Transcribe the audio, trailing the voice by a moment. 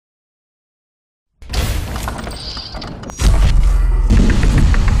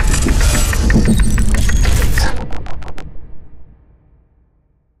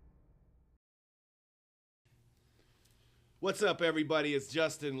What's up, everybody? It's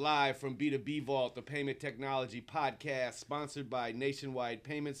Justin live from B2B Vault, the payment technology podcast, sponsored by Nationwide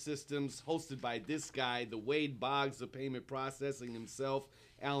Payment Systems, hosted by this guy, the Wade Boggs of payment processing himself,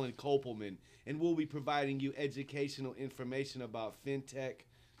 Alan Kopelman. And we'll be providing you educational information about fintech,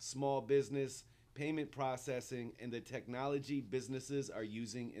 small business, payment processing, and the technology businesses are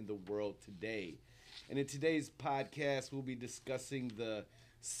using in the world today. And in today's podcast, we'll be discussing the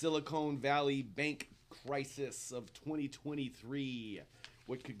Silicon Valley Bank crisis of 2023.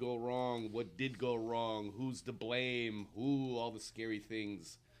 What could go wrong? What did go wrong? Who's to blame? Who? All the scary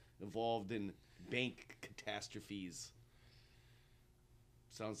things involved in bank catastrophes.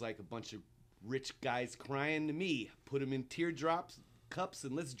 Sounds like a bunch of rich guys crying to me. Put them in teardrops, cups,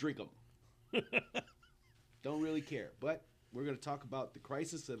 and let's drink them. Don't really care. But we're going to talk about the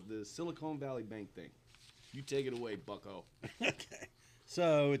crisis of the Silicon Valley Bank thing. You take it away, bucko. Okay.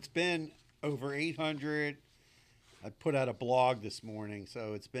 So it's been over 800. I put out a blog this morning.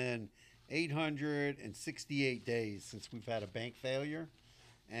 So it's been 868 days since we've had a bank failure,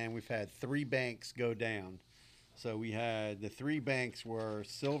 and we've had 3 banks go down. So we had the 3 banks were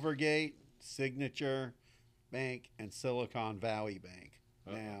Silvergate, Signature Bank, and Silicon Valley Bank.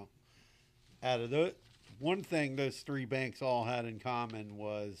 Uh-oh. Now, out of the one thing those 3 banks all had in common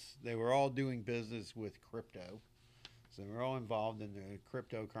was they were all doing business with crypto. So they're all involved in the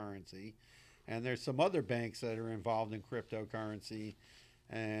cryptocurrency. And there's some other banks that are involved in cryptocurrency,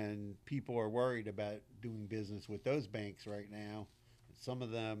 and people are worried about doing business with those banks right now. Some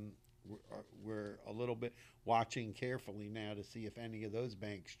of them we're a little bit watching carefully now to see if any of those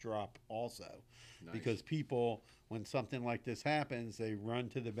banks drop also. Nice. Because people, when something like this happens, they run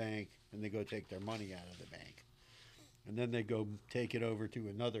to the bank and they go take their money out of the bank. And then they go take it over to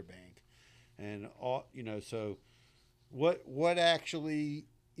another bank. And all, so what actually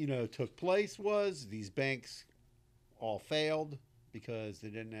took place was these banks all failed because they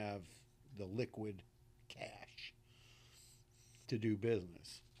didn't have the liquid cash to do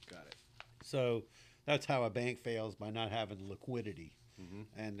business. Got it. So that's how a bank fails, by not having liquidity. Mm-hmm.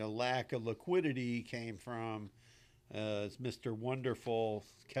 And the lack of liquidity came from, as Mr. Wonderful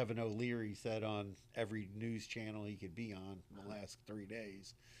Kevin O'Leary said on every news channel he could be on in the last 3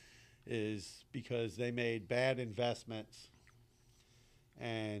 days, is because they made bad investments,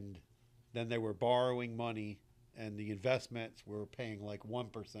 and then they were borrowing money, and the investments were paying like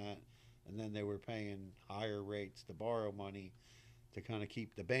 1%, and then they were paying higher rates to borrow money to kind of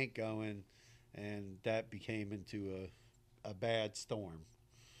keep the bank going, and that became into a bad storm,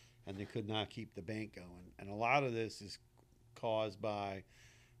 and they could not keep the bank going. And a lot of this is caused by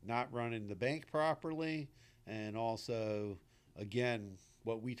not running the bank properly, and also, again,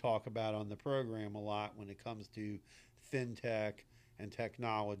 what we talk about on the program a lot when it comes to fintech and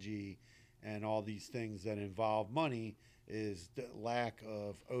technology and all these things that involve money is the lack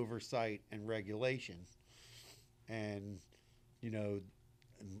of oversight and regulation. And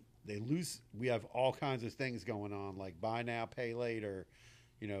we have all kinds of things going on, like buy now, pay later,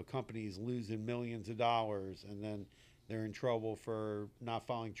 companies losing millions of dollars, and then they're in trouble for not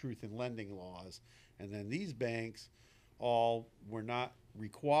following truth in lending laws. And then these banks all were not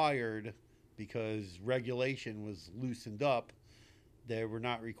required, because regulation was loosened up. They were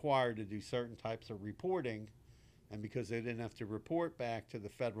not required to do certain types of reporting, and because they didn't have to report back to the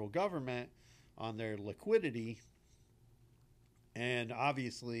federal government on their liquidity, and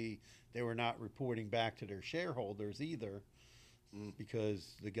obviously they were not reporting back to their shareholders either,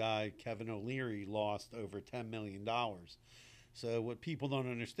 because the guy, Kevin O'Leary, lost over $10 million. So what people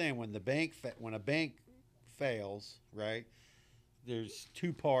don't understand, when a bank fails, right, there's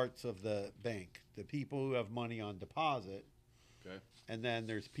 2 parts of the bank: the people who have money on deposit, okay, and then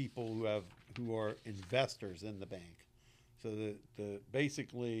there's people who are investors in the bank. So the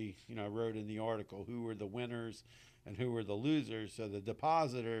basically, I wrote in the article who were the winners and who were the losers. So the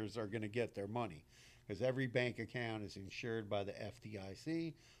depositors are going to get their money, because every bank account is insured by the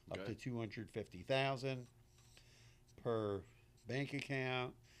FDIC, up to $250,000 per bank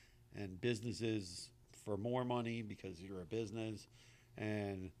account, and businesses for more money because you're a business.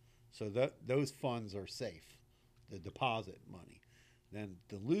 And so those funds are safe, the deposit money. Then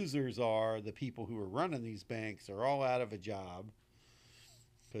the losers are the people who are running these banks are all out of a job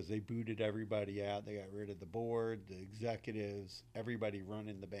because they booted everybody out. They got rid of the board, the executives, everybody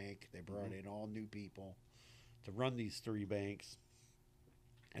running the bank. They brought in all new people to run these 3 banks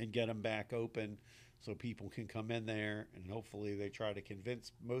and get them back open so people can come in there, and hopefully they try to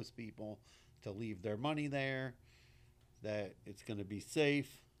convince most people to leave their money there, that it's going to be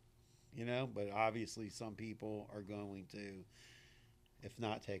safe, but obviously some people are going to, if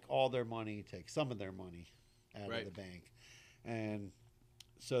not take all their money, take some of their money out of the bank. And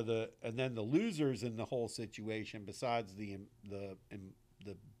so and then the losers in the whole situation, besides the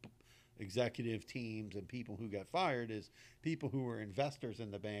executive teams and people who got fired, is people who were investors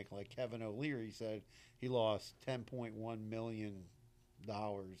in the bank. Like Kevin O'Leary said, he lost $10.1 million.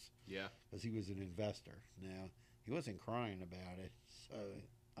 Yeah. Because he was an investor. Now, he wasn't crying about it, so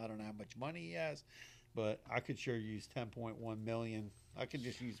I don't know how much money he has, but I could sure use 10.1 million. I could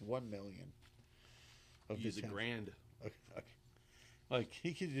just use 1 million of Use a grand. Like,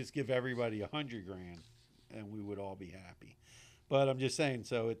 he could just give everybody $100 grand, and we would all be happy. But I'm just saying,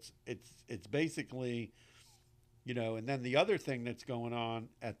 so it's basically, and then the other thing that's going on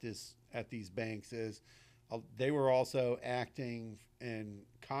at these banks is they were also acting in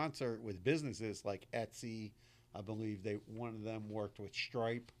concert with businesses like Etsy. I believe one of them worked with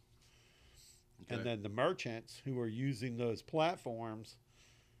Stripe. Okay. And then the merchants who were using those platforms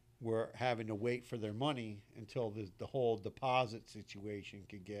were having to wait for their money until the whole deposit situation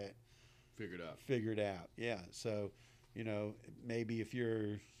could get figured out. Yeah. So, maybe if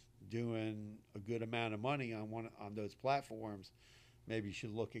you're doing a good amount of money on those platforms, maybe you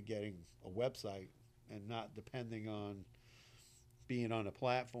should look at getting a website and not depending on being on a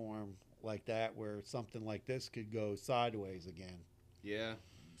platform like that where something like this could go sideways again. Yeah,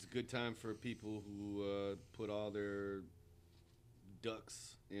 it's a good time for people who put all their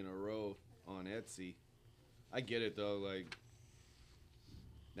ducks in a row on Etsy. I get it though, like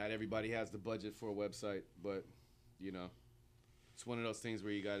not everybody has the budget for a website, but it's one of those things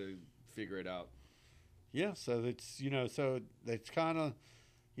where you got to figure it out. Yeah, so it's kind of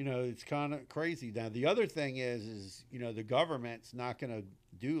it's kind of crazy. Now the other thing is the government's not going to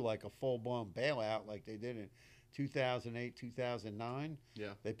do like a full-blown bailout like they did in 2008, 2009. Yeah.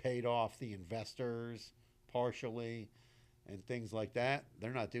 They paid off the investors partially and things like that.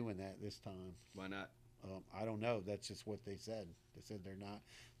 They're not doing that this time. Why not? I don't know. That's just what they said. They said they're not.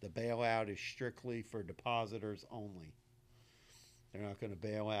 The bailout is strictly for depositors only. They're not going to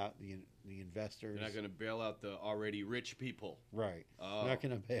bail out the investors. They're not going to bail out the already rich people. Right. Oh. They're not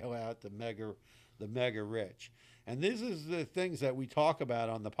going to bail out the mega rich. And this is the things that we talk about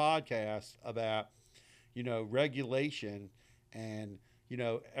on the podcast about, regulation and,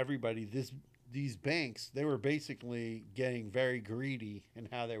 everybody. These banks, they were basically getting very greedy in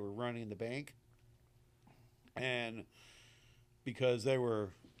how they were running the bank. And because they were,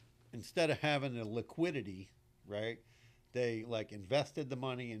 instead of having the liquidity, right, they invested the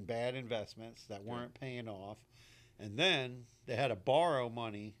money in bad investments that weren't paying off. And then they had to borrow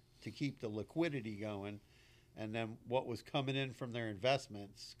money to keep the liquidity going. And then what was coming in from their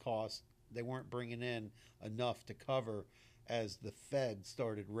investments they weren't bringing in enough to cover as the Fed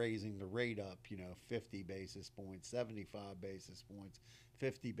started raising the rate up, 50 basis points, 75 basis points,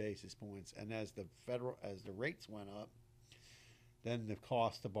 50 basis points. And as the rates went up, then the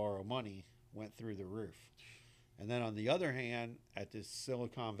cost to borrow money went through the roof. And then on the other hand, at this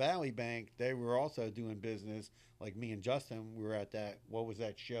Silicon Valley Bank, they were also doing business. Like me and Justin, we were at what was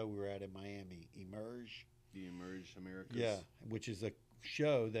that show we were at in Miami? Emerge? The Emerge Americas. Yeah, which is a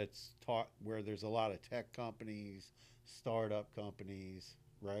show that's taught where there's a lot of tech companies, startup companies,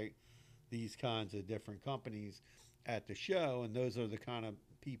 right? These kinds of different companies at the show, and those are the kind of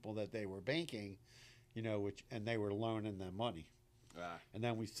people that they were banking, and they were loaning them money. And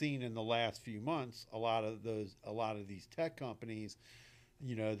then we've seen in the last few months a lot of these tech companies,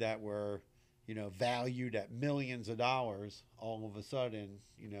 that were, valued at millions of dollars, all of a sudden,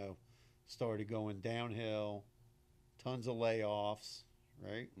 started going downhill, tons of layoffs,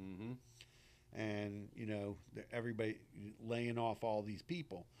 right? Mm-hmm. And everybody laying off all these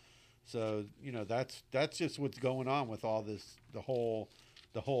people. So that's just what's going on with all this, the whole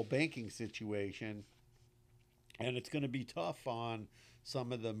banking situation. And it's going to be tough on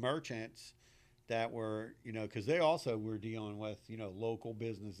some of the merchants that were, because they also were dealing with, local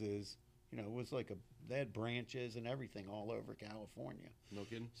businesses. It was like they had branches and everything all over California. No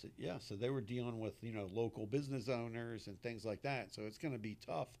kidding? So, yeah, so they were dealing with, local business owners and things like that. So it's going to be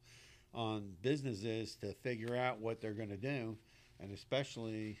tough on businesses to figure out what they're going to do, and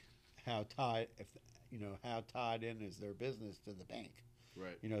especially how tied in is their business to the bank.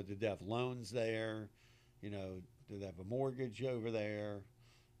 Right. Did they have loans there? Do they have a mortgage over there?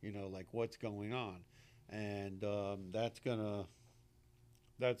 Like what's going on? And that's gonna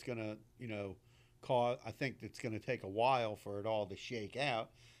cause. I think it's gonna take a while for it all to shake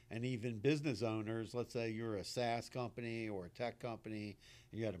out. And even business owners, let's say you're a SaaS company or a tech company,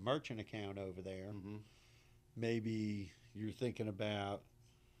 and you had a merchant account over there. Mm-hmm. Maybe you're thinking about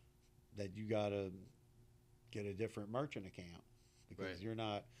that you got to get a different merchant account because right. you're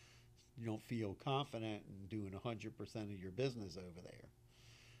not you don't feel confident in doing 100% of your business over there.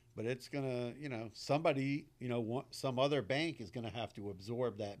 But it's gonna, somebody, some other bank is gonna have to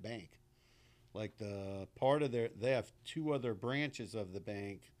absorb that bank. Like the part of they have two other branches of the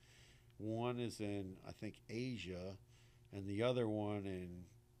bank. One is in, I think, Asia, and the other one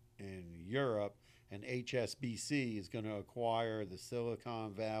in Europe. And HSBC is going to acquire the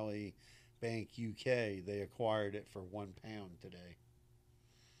Silicon Valley Bank UK. They acquired it for £1 today.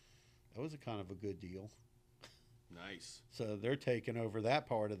 That was a kind of a good deal. Nice. So they're taking over that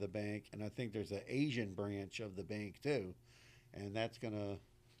part of the bank, and I think there's an Asian branch of the bank too, and that's gonna,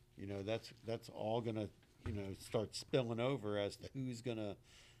 that's all gonna, start spilling over as to who's gonna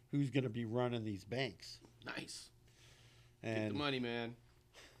be running these banks. Nice. And get the money, man.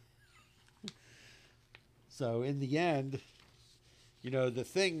 So in the end, the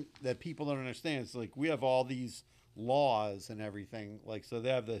thing that people don't understand is like we have all these laws and everything. Like, so they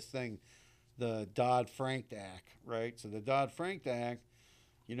have this thing, the Dodd-Frank Act, right? So the Dodd-Frank Act,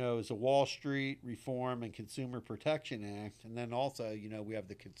 is a Wall Street Reform and Consumer Protection Act. And then also, we have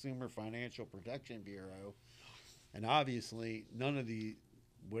the Consumer Financial Protection Bureau. And obviously, none of the,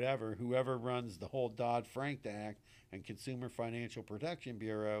 whoever runs the whole Dodd-Frank Act and Consumer Financial Protection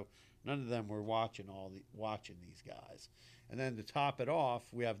Bureau, none of them were watching these guys. And then to top it off,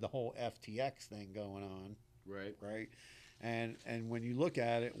 we have the whole FTX thing going on. Right. And when you look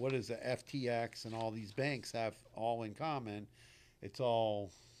at it, what does the FTX and all these banks have all in common? It's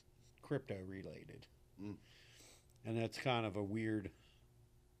all crypto related. And that's kind of a weird,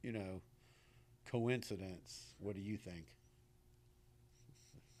 coincidence. What do you think?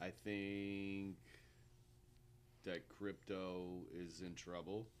 I think that crypto is in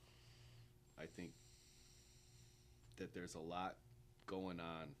trouble. I think that there's a lot going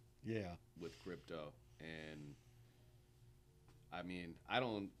on with crypto. And I mean, I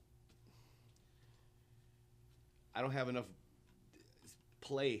don't have enough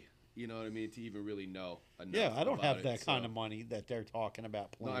play, you know what I mean, to even really know enough. Yeah, I don't have it, that kind of money that they're talking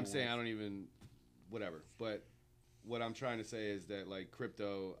about playing. No, I'm saying with. I don't even, whatever. But what I'm trying to say is that, like,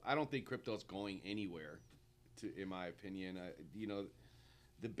 crypto, I don't think crypto's going anywhere, in my opinion.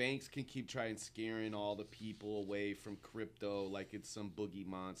 The banks can keep trying scaring all the people away from crypto like it's some boogie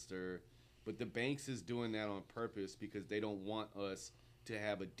monster. But the banks is doing that on purpose because they don't want us to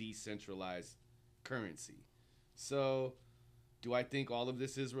have a decentralized currency. So do I think all of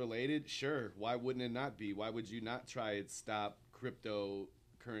this is related? Sure. Why wouldn't it not be? Why would you not try and stop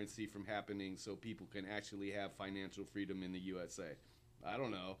cryptocurrency from happening so people can actually have financial freedom in the USA? I don't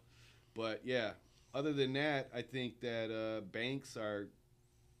know. But yeah, other than that, I think that banks are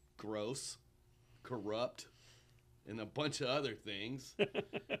gross, corrupt, and a bunch of other things.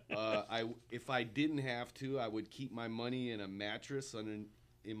 If I didn't have to, I would keep my money in a mattress in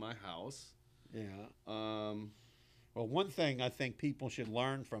my house. Yeah. Well, one thing I think people should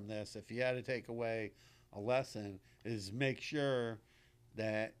learn from this, if you had to take away a lesson, is make sure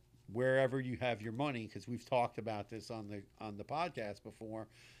that wherever you have your money, because we've talked about this on the podcast before,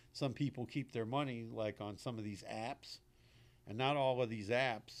 some people keep their money like on some of these apps, and not all of these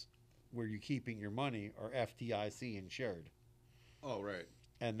apps where you're keeping your money are FDIC insured. Oh, right.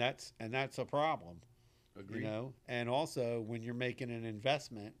 And that's a problem. Agreed. And also when you're making an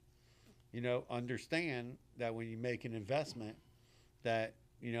investment, understand that when you make an investment that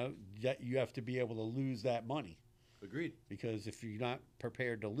that you have to be able to lose that money. Agreed. Because if you're not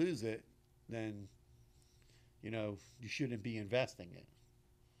prepared to lose it, then you shouldn't be investing it.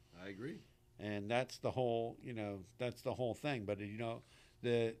 I agree. And that's the whole thing. But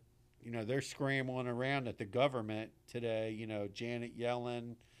they're scrambling around at the government today. Janet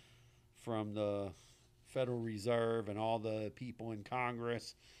Yellen from the Federal Reserve and all the people in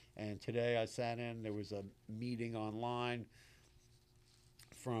Congress. And today I sat in, there was a meeting online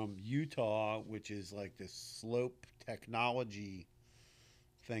from Utah, which is like this slope technology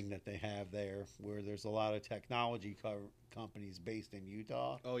thing that they have there, where there's a lot of technology companies based in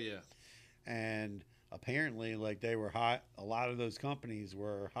Utah. Oh, yeah. And apparently, like, a lot of those companies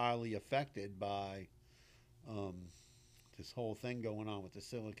were highly affected by this whole thing going on with the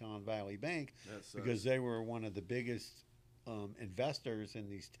Silicon Valley Bank, because they were one of the biggest investors in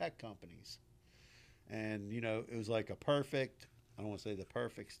these tech companies. And, it was like I don't want to say the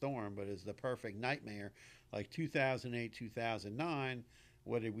perfect storm, but it's the perfect nightmare. Like 2008, 2009,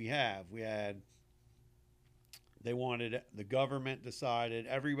 what did we have? The government decided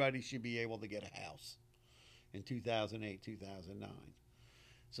everybody should be able to get a house in 2008, 2009.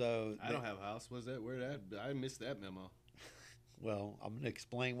 So I don't have a house. I missed that memo. Well, I'm going to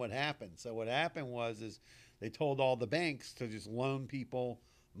explain what happened. So what happened is they told all the banks to just loan people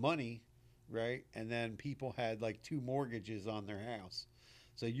money right? And then people had like 2 mortgages on their house.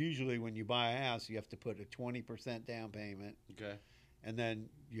 So usually when you buy a house, you have to put a 20% down payment, Okay. and then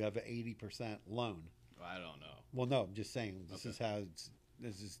you have an 80% loan. I don't know. Well, no, I'm just saying this Okay. is how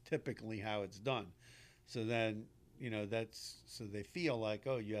this is typically how it's done. So then, so they feel like,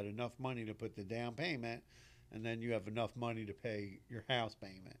 oh, you had enough money to put the down payment, and then you have enough money to pay your house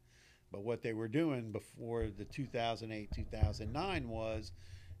payment. But what they were doing before the 2008 2009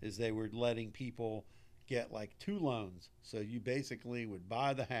 is they were letting people get like 2 loans. So you basically would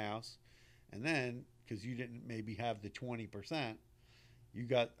buy the house, and then because you didn't maybe have the 20%, you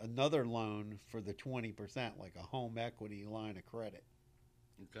got another loan for the 20%, like a home equity line of credit.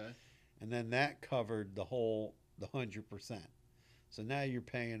 Okay. And then that covered the 100%. So now you're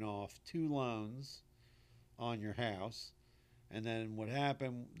paying off 2 loans on your house. And then what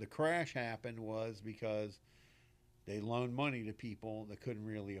happened, the crash happened was because they loaned money to people that couldn't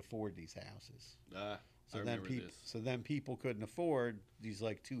really afford these houses. I So remember this. so then people couldn't afford these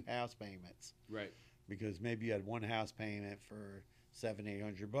like 2 house payments, Right. because maybe you had one house payment for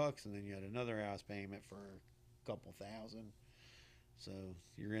 $700-800, and then you had another house payment for a couple thousand. So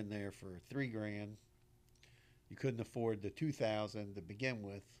you're in there for $3,000. You couldn't afford the 2,000 to begin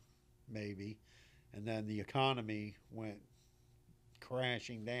with, maybe, and then the economy went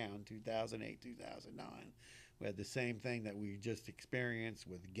crashing down. 2008, 2009. We had the same thing that we just experienced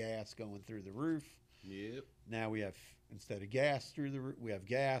with gas going through the roof. Yep. Now we have, instead of gas through the roof, we have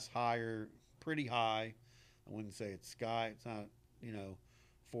gas higher, pretty high. I wouldn't say it's sky. It's not,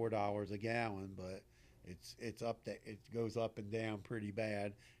 $4 a gallon, but it's up that it goes up and down pretty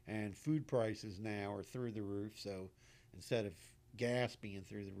bad. And food prices now are through the roof. So instead of gas being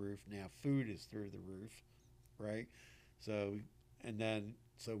through the roof, now food is through the roof, right? So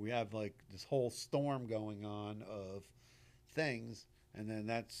so we have like this whole storm going on of things, and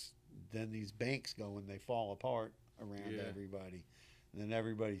then these banks go and they fall apart around everybody, and then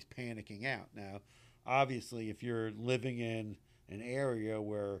everybody's panicking out. Now, obviously, if you're living in an area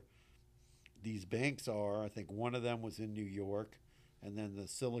where these banks are, I think one of them was in New York, and then the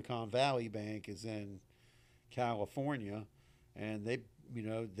Silicon Valley Bank is in California, and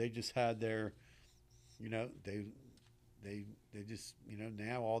they just had their, they just,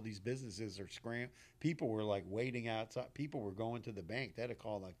 now all these businesses are people were like waiting outside. People were going to the bank. They had to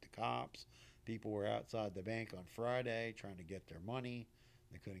call like the cops. People were outside the bank on Friday trying to get their money.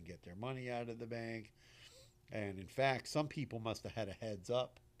 They couldn't get their money out of the bank. And in fact, some people must have had a heads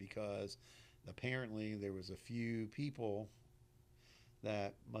up, because apparently there was a few people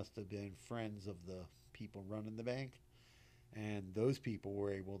that must have been friends of the people running the bank. And those people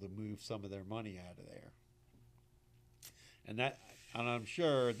were able to move some of their money out of there. And I'm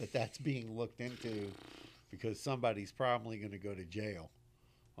sure that that's being looked into, because somebody's probably going to go to jail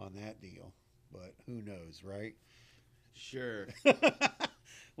on that deal. But who knows, right? Sure.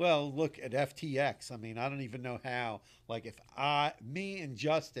 Well, look at FTX. I mean, I don't even know how. Like, if me and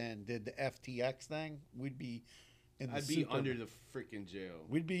Justin did the FTX thing, we'd be in the I'd be under the freaking jail.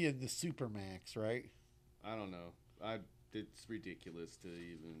 We'd be in the Supermax, right? I don't know. It's ridiculous to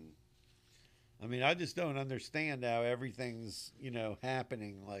even. I mean, I just don't understand how everything's,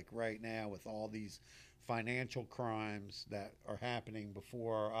 happening like right now with all these financial crimes that are happening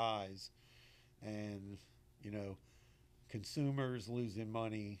before our eyes, and, consumers losing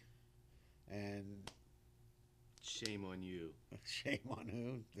money, and shame on you. Shame on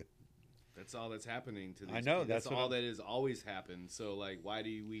who? That's all that's happening to these I know, people. That's all that has always happened. So, like, why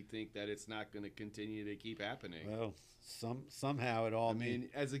do we think that it's not going to continue to keep happening? Well, somehow it all. I mean,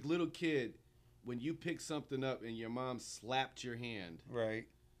 as a little kid, when you picked something up and your mom slapped your hand, right?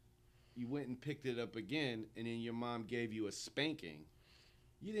 You went and picked it up again, and then your mom gave you a spanking.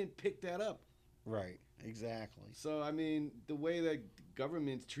 You didn't pick that up. Right. Exactly. So, I mean, the way that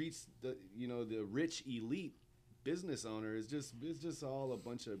government treats the rich elite business owner it's just all a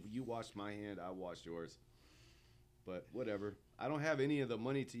bunch of, you washed my hand, I washed yours. But whatever. I don't have any of the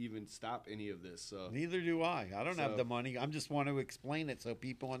money to even stop any of this. So neither do I. I don't have the money. I just want to explain it so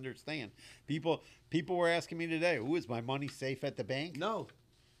people understand. People were asking me today, is my money safe at the bank? No.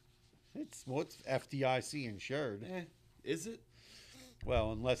 It's FDIC insured. Is it?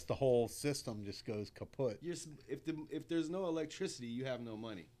 Well, unless the whole system just goes kaput. If there's no electricity, you have no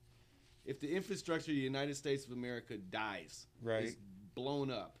money. If the infrastructure of the United States of America dies, right, is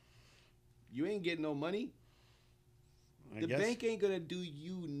blown up, you ain't getting no money. I The guess. bank ain't gonna do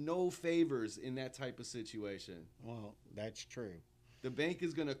you no favors in that type of situation. Well, that's true. The bank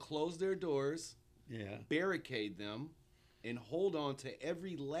is gonna close their doors, barricade them, and hold on to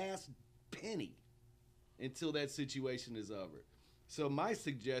every last penny until that situation is over. So my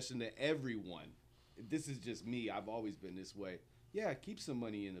suggestion to everyone, this is just me. I've always been this way. Yeah, keep some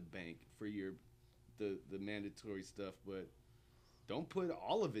money in the bank for the mandatory stuff, but don't put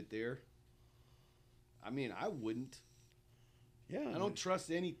all of it there. I mean, I wouldn't. Yeah, I don't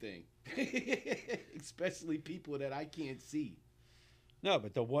trust anything, especially people that I can't see. No,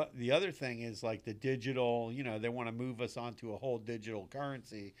 but the other thing is like the digital. You know, they want to move us onto a whole digital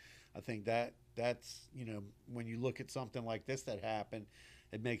currency. I think that's when you look at something like this that happened,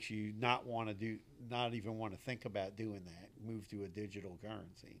 it makes you not even want to think about doing that. Move to a digital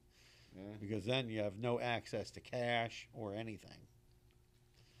currency, because then you have no access to cash or anything.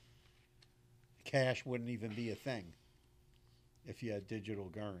 Cash wouldn't even be a thing if you had digital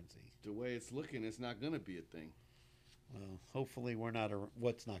currency. The way it's looking, it's not going to be a thing. Well, hopefully we're not.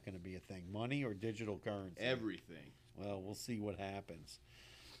 What's not going to be a thing? Money or digital currency? Everything. Well, we'll see what happens.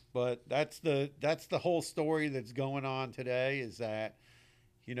 But that's the whole story that's going on today. Is that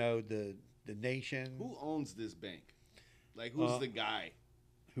the nation? Who owns this bank? Like, who's the guy?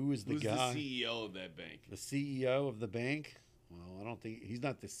 Who's the CEO of that bank? The CEO of the bank? Well, I don't think he's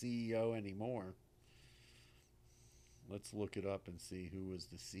not the CEO anymore. Let's look it up and see who was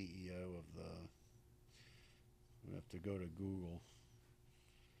the CEO of the. We have to go to Google.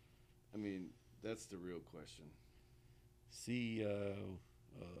 I mean, that's the real question. CEO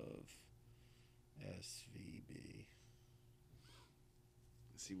of SVB.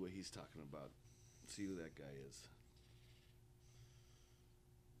 See what he's talking about. See who that guy is.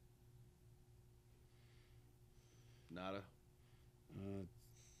 Nada.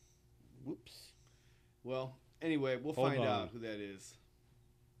 Whoops. Well, anyway, we'll Hold find on. out who that is.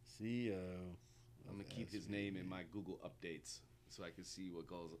 CEO. I'm gonna keep his name in my Google updates so I can see what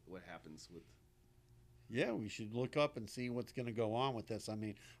happens with. Yeah, we should look up and see what's going to go on with this. I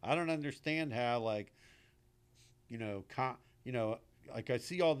mean, I don't understand how, like, like I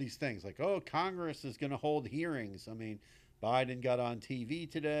see all these things like, oh, Congress is going to hold hearings. I mean, Biden got on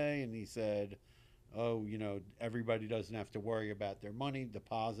TV today and he said, oh, everybody doesn't have to worry about their money,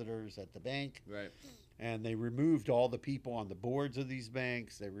 depositors at the bank. Right. And they removed all the people on the boards of these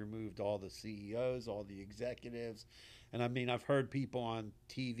banks. They removed all the CEOs, all the executives. And I mean, I've heard people on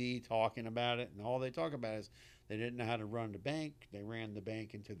TV talking about it, and all they talk about is they didn't know how to run the bank. They ran the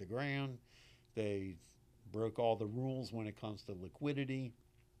bank into the ground. They broke all the rules when it comes to liquidity.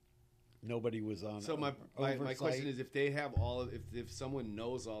 Nobody was on. So my question is, if they have if someone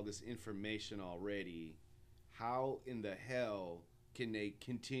knows all this information already, how in the hell can they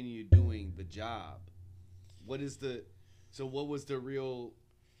continue doing the job? What was the real?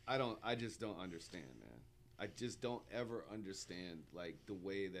 I just don't understand, man. I just don't ever understand like the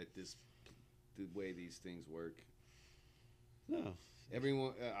way these things work. No.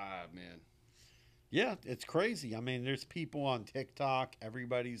 Everyone, man. Yeah, it's crazy. I mean, there's people on TikTok.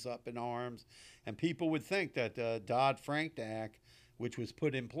 Everybody's up in arms, and people would think that the Dodd-Frank Act, which was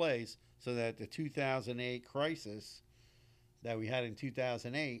put in place so that the 2008 crisis that we had in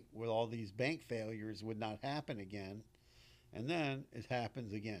 2008 with all these bank failures would not happen again, and then it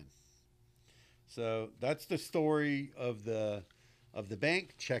happens again. So that's the story of the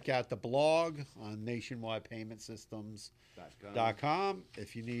bank. Check out the blog on nationwidepaymentsystems.com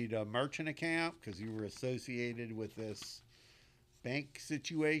if you need a merchant account because you were associated with this bank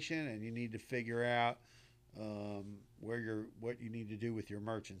situation and you need to figure out what you need to do with your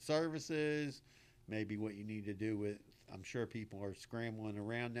merchant services, maybe what you need to do with. I'm sure people are scrambling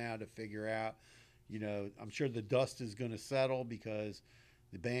around now to figure out. I'm sure the dust is going to settle because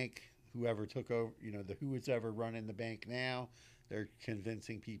the bank. Whoever took over, who is ever running the bank now, they're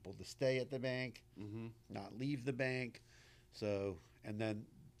convincing people to stay at the bank, not leave the bank. So, and then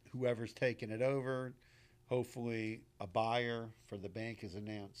whoever's taking it over, hopefully a buyer for the bank is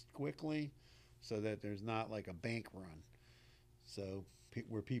announced quickly so that there's not like a bank run. So,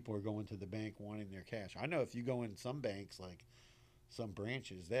 where people are going to the bank wanting their cash. I know if you go in some banks, like some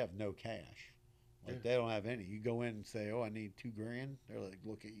branches, they have no cash. Like they don't have any. You go in and say, "Oh, I need $2,000." They're like,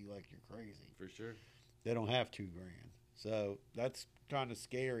 look at you like you're crazy. For sure. They don't have $2,000. So that's kind of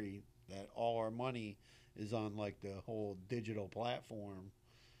scary that all our money is on like the whole digital platform,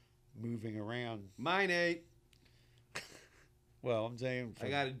 moving around. Mine ain't. Well, I'm saying I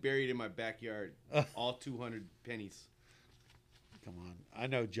got it buried in my backyard. All 200 pennies. Come on, I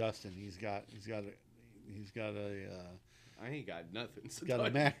know Justin. He's got a. I ain't got nothing. He's got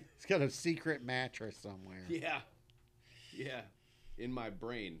a secret mattress somewhere. Yeah. In my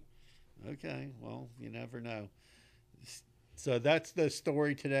brain. Okay, well, you never know. So that's the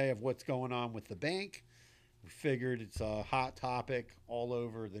story today of what's going on with the bank. We figured it's a hot topic all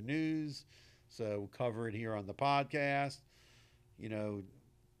over the news, so we'll cover it here on the podcast. You know,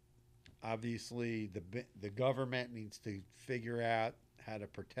 obviously the government needs to figure out how to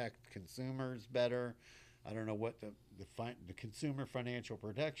protect consumers better. I don't know what the Consumer Financial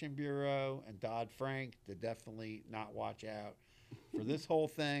Protection Bureau and Dodd-Frank to definitely not watch out for this whole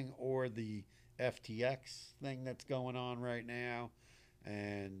thing, or the FTX thing that's going on right now.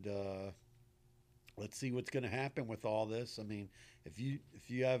 And let's see what's going to happen with all this. I mean, if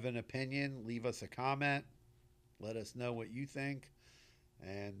you have an opinion, leave us a comment. Let us know what you think.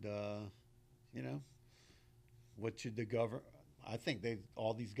 And you know, what should the government? I think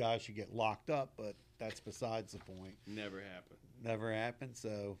all these guys should get locked up, but that's besides the point. Never happened. Never happened.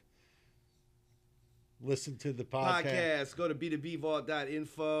 So listen to the podcast. Go to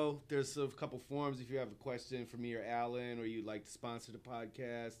b2bvault.info. There's a couple forms if you have a question for me or Alan, or you'd like to sponsor the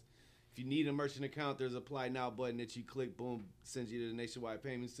podcast. If you need a merchant account, there's an apply now button that you click, boom, sends you to the Nationwide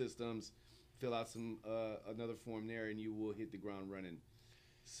Payment Systems. Fill out another form there, and you will hit the ground running.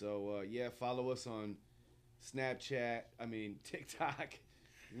 So yeah, follow us on Snapchat, TikTok,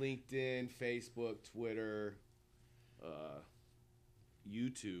 LinkedIn, Facebook, Twitter,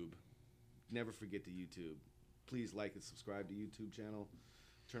 YouTube. Never forget the YouTube. Please like and subscribe to the YouTube channel.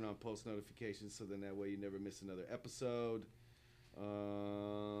 Turn on post notifications so then that way you never miss another episode.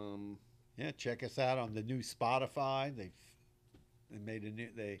 Yeah, check us out on the new Spotify. They made a new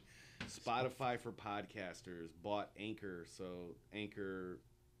Spotify for podcasters bought Anchor, so Anchor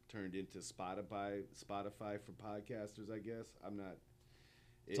turned into Spotify for podcasters, I guess.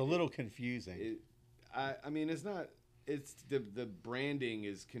 It's a little confusing. It's not. It's the branding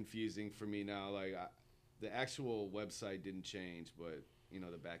is confusing for me now. Like the actual website didn't change, but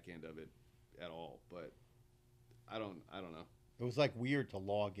the back end of it at all. But I don't know. It was like weird to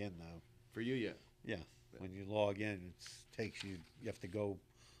log in though. For you, yeah. Yeah. When you log in, it takes you. You have to go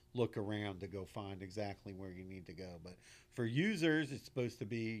look around to go find exactly where you need to go. But for users, it's supposed to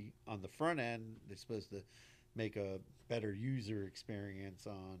be on the front end. They're supposed to make a better user experience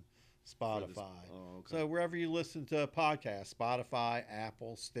on Spotify. Okay. So wherever you listen to a podcast, Spotify,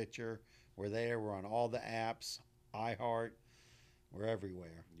 Apple, Stitcher, we're there. We're on all the apps, iHeart, we're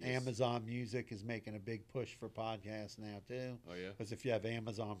everywhere. Yes. Amazon Music is making a big push for podcasts now too. Oh yeah. Because if you have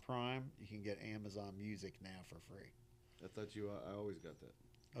Amazon Prime, you can get Amazon Music now for free. I thought I always got that.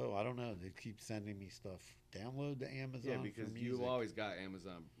 Oh, I don't know. They keep sending me stuff. Download the Amazon. Yeah, because for music. you always got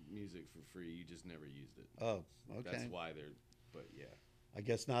Amazon Music for free. You just never used it. Oh, okay. That's why they're. But yeah. I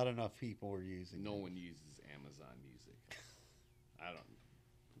guess not enough people are using No it. one uses Amazon Music.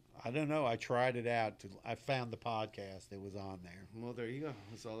 I don't know. I tried it out. I found the podcast. It was on there. Well, there you go.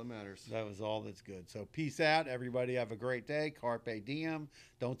 That's all that matters. That was all that's good. So peace out. Everybody have a great day. Carpe diem.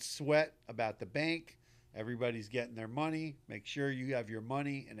 Don't sweat about the bank. Everybody's getting their money. Make sure you have your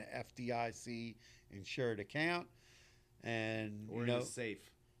money in an FDIC insured account. Or in a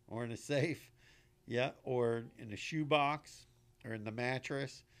safe. Or in a safe. Yeah. Or in a shoebox or in the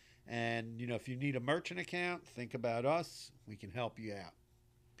mattress. And, if you need a merchant account, think about us. We can help you out.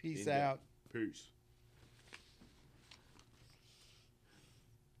 Peace out. Peace.